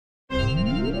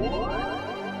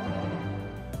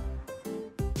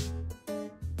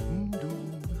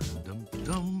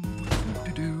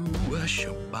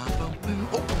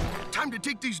Oh, time to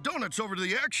take these donuts over to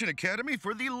the Action Academy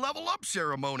for the level up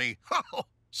ceremony.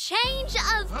 Change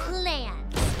of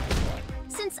plans.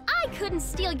 Since I couldn't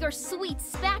steal your sweet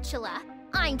spatula,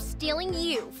 I'm stealing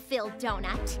you, Phil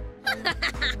Donut.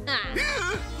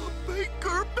 Yeah,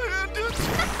 Baker Bandit!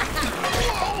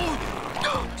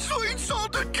 Whoa! Sweet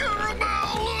salted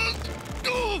caramel!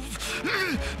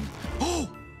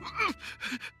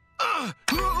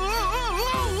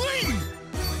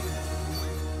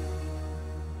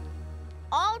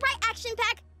 All right, Action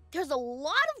Pack. There's a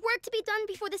lot of work to be done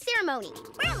before the ceremony.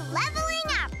 We're leveling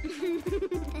up.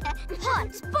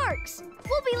 Hot sparks.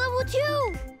 We'll be level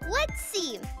 2. Let's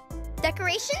see.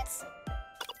 Decorations?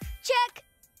 Check.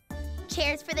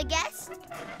 Chairs for the guests?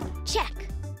 Check.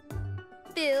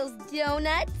 Phil's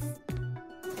donuts?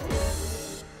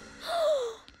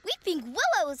 Weeping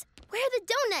willows. Where are the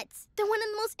donuts? They're one of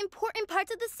the most important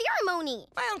parts of the ceremony.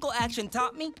 My Uncle Action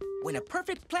taught me, when a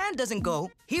perfect plan doesn't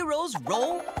go, heroes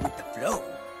roll with the flow.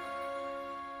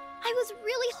 I was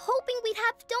really hoping we'd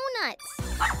have donuts.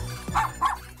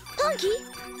 Punky!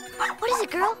 What is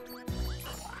it, girl?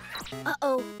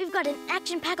 Uh-oh, we've got an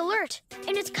Action Pack alert,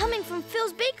 and it's coming from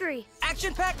Phil's Bakery.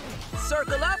 Action Pack,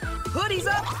 circle up, hoodies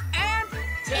up, and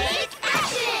take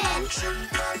action!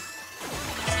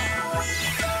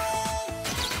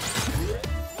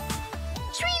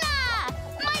 Trina!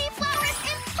 Mighty flowers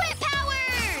and plant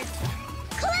powers!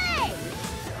 Clay!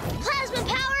 Plasma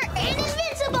power and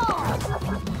invincible!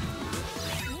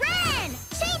 Ren!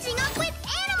 Changing up with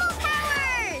animal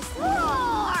powers!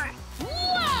 Roar!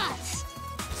 Wasp!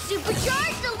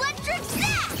 Supercharged electric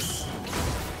snaps!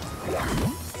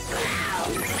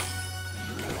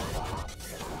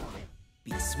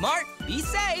 be smart, be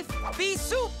safe, be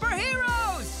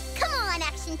superheroes! Come on,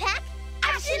 Action Pack!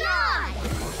 Action on!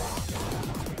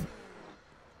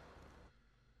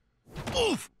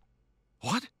 Oof!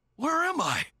 What? Where am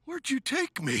I? Where'd you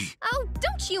take me? Oh,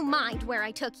 don't you mind where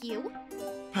I took you.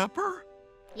 Pepper?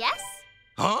 Yes?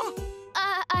 Huh?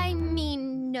 I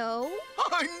mean, no.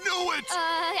 I knew it!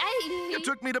 You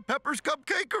took me to Pepper's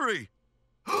Cupcakery.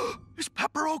 Is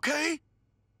Pepper okay?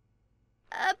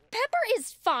 Pepper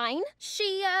is fine.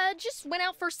 She, just went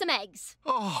out for some eggs.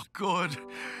 Oh, good.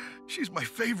 She's my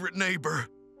favorite neighbor.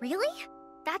 Really?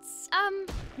 That's,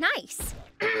 nice.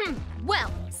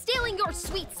 Well, stealing your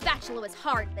sweet spatula was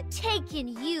hard, but taking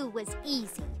you was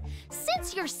easy.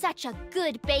 Since you're such a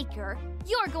good baker,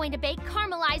 you're going to bake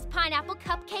caramelized pineapple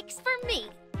cupcakes for me.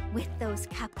 With those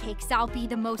cupcakes, I'll be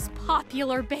the most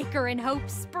popular baker in Hope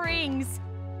Springs.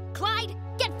 Clyde,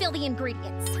 get Phil the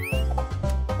ingredients.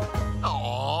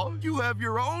 Aw, you have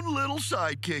your own little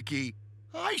sidekicky.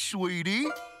 Hi, sweetie.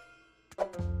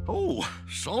 Oh,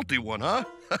 salty one, huh?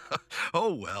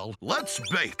 Oh, well, let's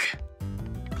bake.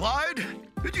 Clyde,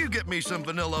 could you get me some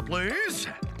vanilla, please?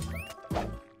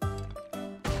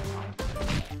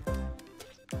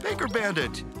 Baker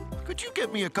Bandit, could you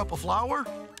get me a cup of flour?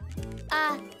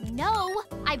 No.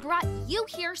 I brought you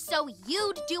here so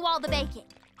you'd do all the baking.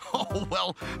 Oh,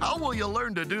 well, how will you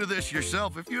learn to do this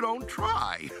yourself if you don't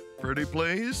try? Pretty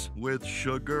please, with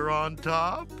sugar on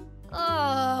top?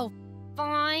 Oh,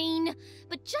 fine.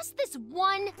 But just this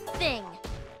one thing.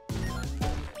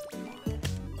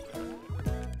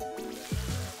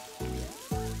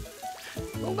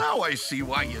 Well, now I see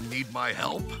why you need my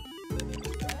help.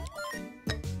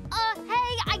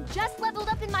 Hey, I just leveled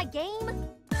up in my game.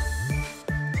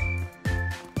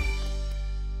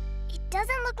 It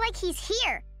doesn't look like he's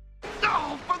here.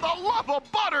 No, for the love of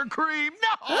buttercream,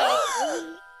 no!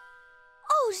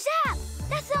 Oh, Zap!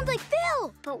 That sounds like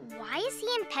Phil! But why is he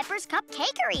in Pepper's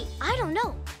Cupcakery? I don't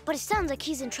know, but it sounds like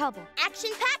he's in trouble.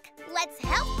 Action Pack, let's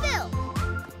help Phil!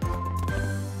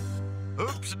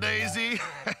 Oops, Daisy.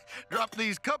 Drop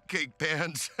these cupcake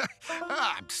pans.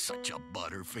 I'm such a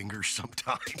butterfinger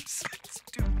sometimes. It's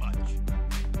too much.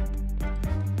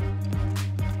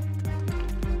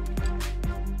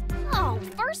 Oh,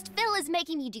 first Phil is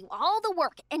making me do all the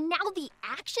work, and now the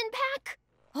Action Pack?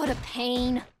 What a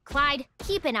pain. Clyde,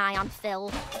 keep an eye on Phil.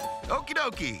 Okie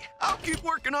dokie. I'll keep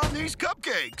working on these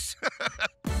cupcakes.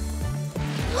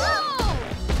 Whoa!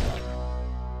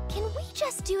 Can we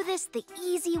just do this the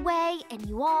easy way and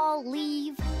you all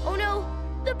leave? Oh no,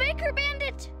 the Baker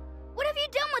Bandit! What have you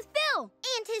done with Phil?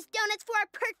 And his donuts for our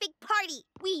perfect party.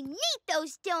 We need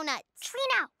those donuts.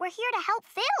 Trina, we're here to help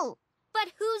Phil.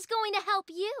 But who's going to help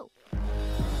you?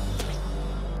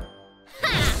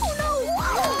 Ha! Oh no!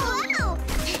 Whoa!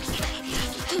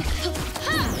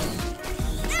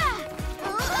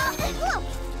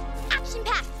 Action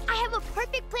Pack, I have a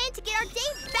perfect plan to get our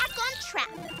day back on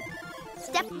track.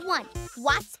 Step 1,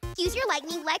 Wasp, use your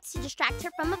lightning legs to distract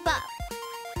her from above.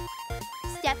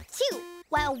 Step 2.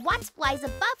 While Watts flies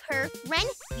above her, Ren,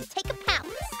 you take a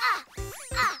pounce.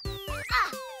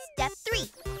 Step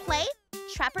 3. Play,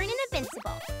 trap her in an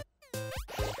invincible.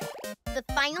 The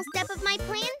final step of my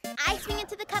plan, I swing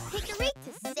into the cupcakery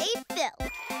to save Phil.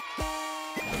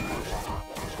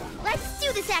 Let's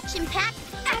do this, Action Pack!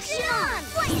 Action on!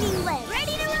 Lightning leg!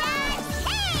 Ready to run!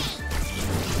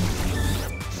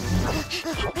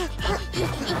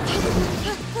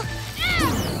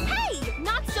 Hey!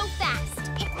 Not so fast!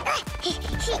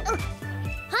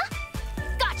 Huh?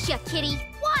 Gotcha, kitty!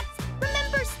 What?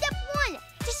 Remember step 1,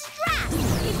 distract!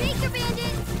 Hey, Baker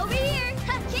Bandit! Over here!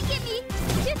 Can't get me!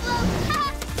 Too slow!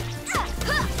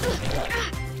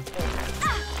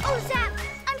 Oh, Zap!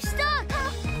 I'm stuck!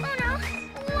 Oh, no!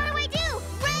 What do?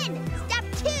 Ren! Step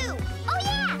 2! Oh,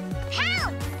 yeah!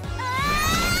 Pounce!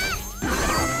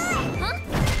 Huh?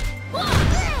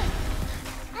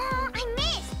 Oh, I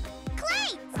missed! Clay!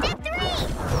 Step 3!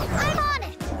 I'm on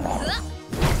it!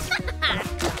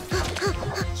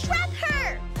 Trap her!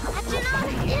 Action on!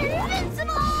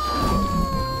 Invincible!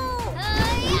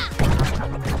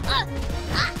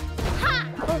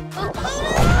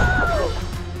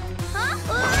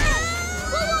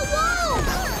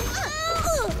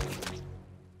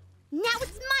 Now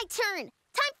it's my turn!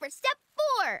 Time for step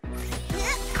 4!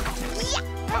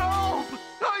 Help!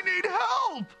 I need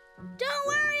help! Don't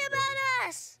worry about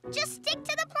us! Just stick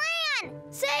to the plan!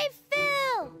 Save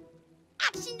Phil!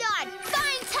 Action on!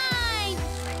 Fine time!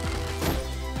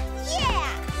 Yeah!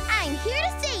 I'm here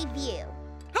to save you!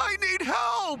 I need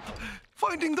help!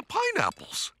 Finding the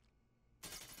pineapples.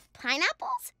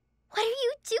 Pineapples? What are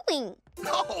you doing?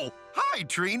 Oh, hi,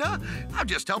 Trina. I'm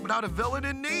just helping out a villain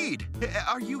in need.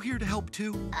 Are you here to help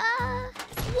too?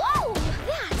 Whoa!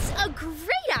 That's a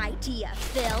great idea,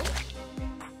 Phil.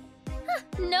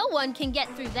 No one can get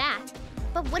through that.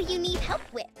 But what do you need help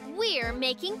with? We're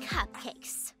making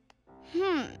cupcakes.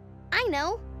 I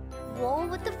know. Roll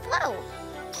with the flow.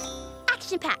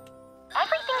 Action Pack.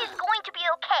 Everything is going to be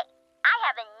okay. I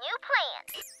have a new plan.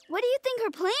 What do you think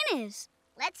her plan is?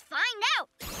 Let's find out.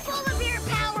 Full of your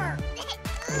power.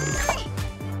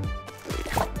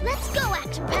 Let's go,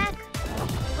 Action Pack.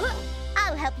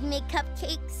 I'll help you make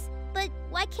cupcakes. But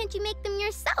why can't you make them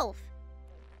yourself?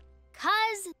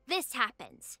 'Cause this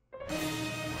happens.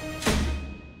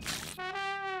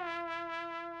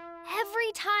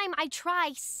 Every time I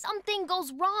try, something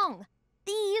goes wrong.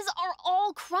 These are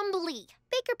all crumbly.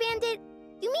 Baker Bandit,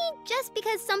 you mean just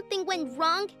because something went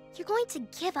wrong, you're going to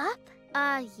give up?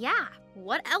 Yeah.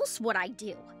 What else would I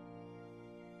do?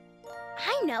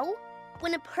 I know.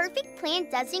 When a perfect plan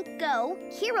doesn't go,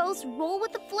 heroes roll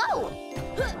with the flow.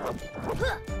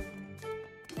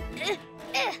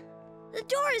 The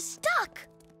door is stuck.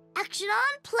 Action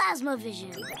on plasma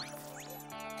vision.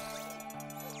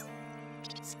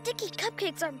 Sticky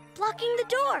cupcakes are blocking the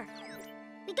door.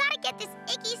 We gotta get this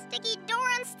icky, sticky door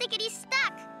unstickety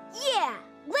stuck. Yeah,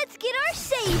 let's get our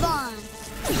save on.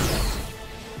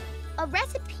 A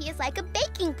recipe is like a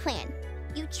baking plan.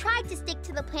 You try to stick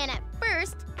to the plan at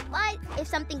first, but if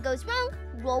something goes wrong,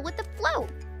 roll with the flow.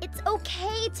 It's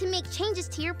okay to make changes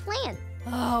to your plan.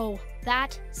 Oh,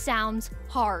 that sounds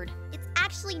hard. It's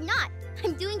actually not.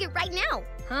 I'm doing it right now.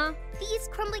 Huh? These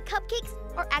crumbly cupcakes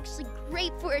are actually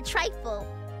great for a trifle.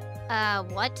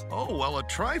 What? Oh, well, a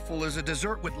trifle is a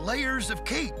dessert with layers of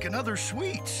cake and other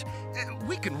sweets.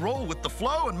 We can roll with the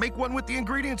flow and make one with the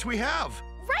ingredients we have.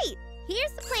 Right.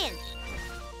 Here's the plan.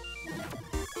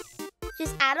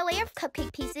 Just add a layer of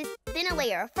cupcake pieces, then a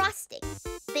layer of frosting.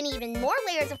 Then even more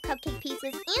layers of cupcake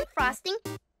pieces and frosting,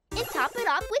 and top it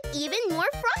off with even more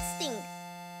frosting.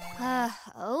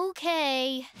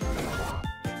 Okay.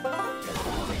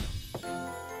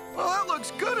 Well, that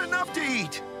looks good enough to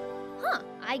eat. Huh,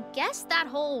 I guess that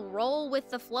whole roll with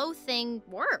the flow thing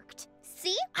worked.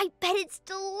 See? I bet it's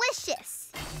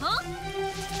delicious. Huh?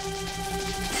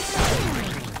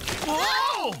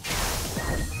 Whoa!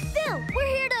 Phil, we're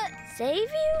here to save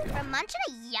you? From munching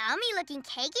a yummy-looking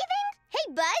cakey thing? Hey,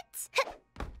 Buds.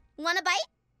 Want a bite?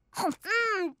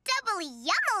 Doubly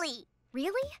yummily.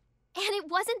 Really? And it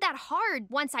wasn't that hard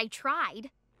once I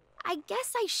tried. I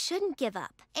guess I shouldn't give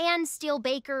up and steal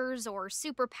bakers or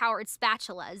super-powered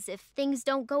spatulas if things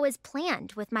don't go as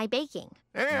planned with my baking.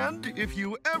 And if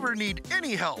you ever need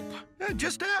any help,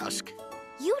 just ask.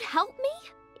 You'd help me?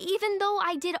 Even though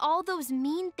I did all those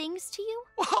mean things to you?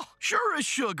 Well, sure as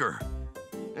sugar.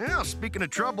 Yeah, speaking of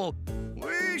trouble,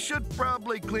 we should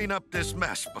probably clean up this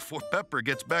mess before Pepper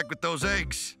gets back with those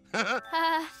eggs.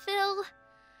 Phil,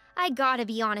 I gotta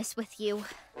be honest with you.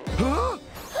 Huh?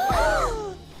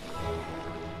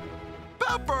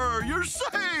 Pepper, you're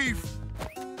safe!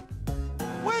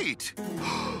 Wait! great!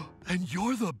 And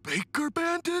you're the Baker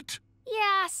Bandit?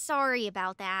 Yeah, sorry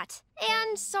about that.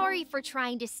 And sorry for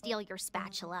trying to steal your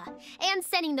spatula. And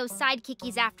sending those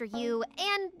sidekickies after you.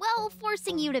 And, well,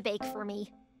 forcing you to bake for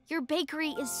me. Your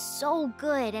bakery is so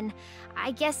good, and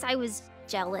I guess I was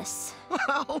jealous.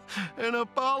 Well, an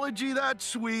apology that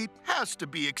sweet has to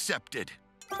be accepted.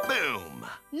 Boom!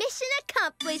 Mission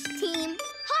accomplished, team.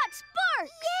 Hot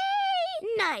sparks! Yay!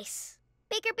 Nice.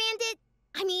 Baker Bandit,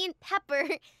 Pepper,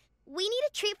 we need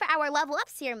a treat for our level up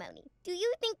ceremony. Do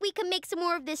you think we can make some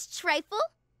more of this trifle?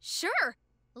 Sure.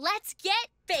 Let's get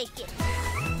baking.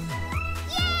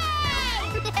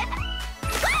 Yay! Woo!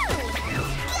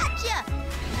 Gotcha!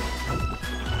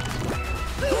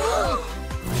 Yay!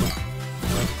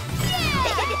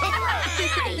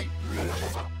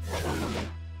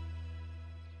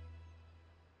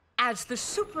 As the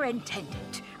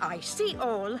superintendent, I see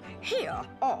all, hear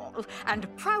all, and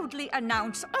proudly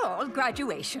announce all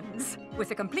graduations. With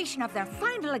the completion of their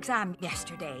final exam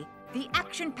yesterday, the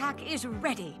action pack is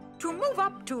ready to move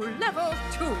up to level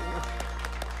 2.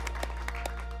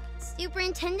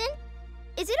 Superintendent,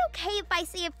 is it okay if I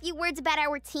say a few words about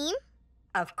our team?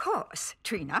 Of course,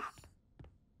 Trina.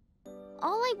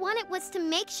 All I wanted was to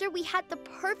make sure we had the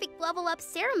perfect level up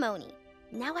ceremony.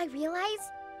 Now I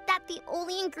realize that the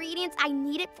only ingredients I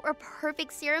needed for a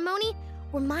perfect ceremony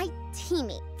were my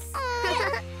teammates.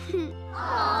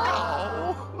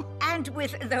 Oh. And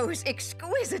with those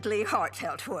exquisitely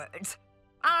heartfelt words,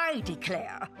 I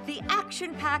declare the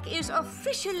action pack is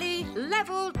officially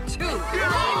level 2.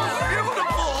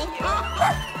 Beautiful!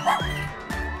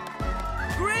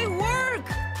 Great work!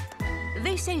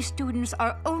 They say students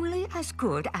are only as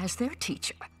good as their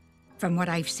teacher. From what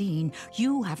I've seen,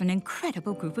 you have an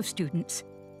incredible group of students.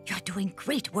 You're doing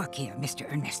great work here,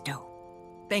 Mr. Ernesto.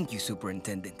 Thank you,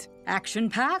 Superintendent. Action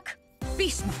pack, be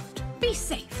smart, be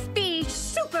safe, be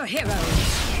superheroes.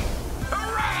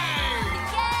 Hooray!